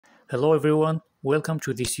Hello everyone, welcome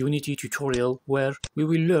to this Unity tutorial where we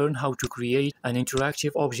will learn how to create an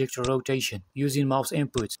interactive object rotation using mouse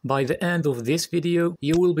inputs. By the end of this video,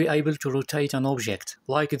 you will be able to rotate an object,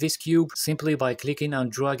 like this cube, simply by clicking and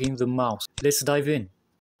dragging the mouse. Let's dive in.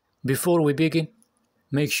 Before we begin,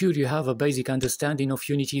 make sure you have a basic understanding of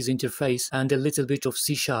Unity's interface and a little bit of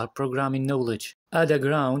C# programming knowledge. Add a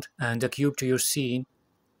ground and a cube to your scene.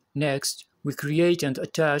 Next, we create and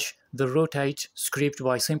attach the rotate script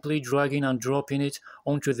by simply dragging and dropping it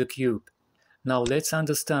onto the cube. Now let's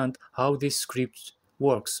understand how this script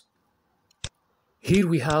works. Here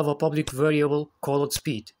we have a public variable called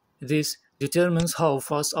speed. This determines how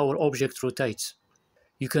fast our object rotates.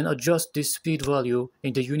 You can adjust this speed value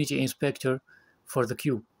in the Unity inspector for the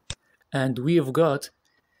cube. And we've got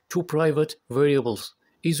two private variables.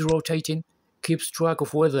 IsRotating keeps track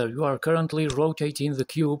of whether you are currently rotating the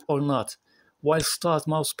cube or not, while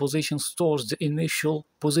startMousePosition stores the initial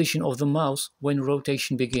position of the mouse when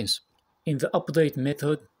rotation begins. In the update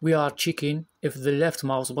method, we are checking if the left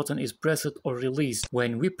mouse button is pressed or released.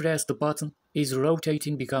 When we press the button,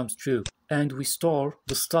 IsRotating becomes true, and we store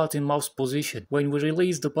the starting mouse position. When we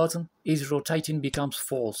release the button, IsRotating becomes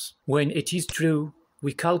false. When it is true,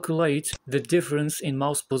 we calculate the difference in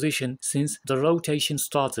mouse position since the rotation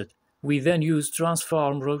started. We then use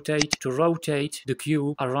transform rotate to rotate the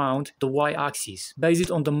cube around the y-axis. Based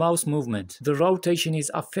on the mouse movement, the rotation is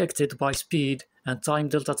affected by speed and time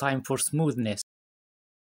delta time for smoothness.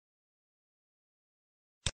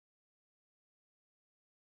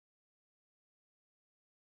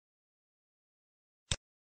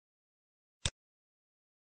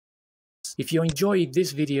 If you enjoyed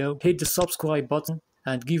this video, hit the subscribe button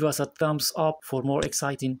and give us a thumbs up for more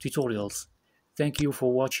exciting tutorials. Thank you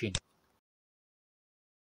for watching.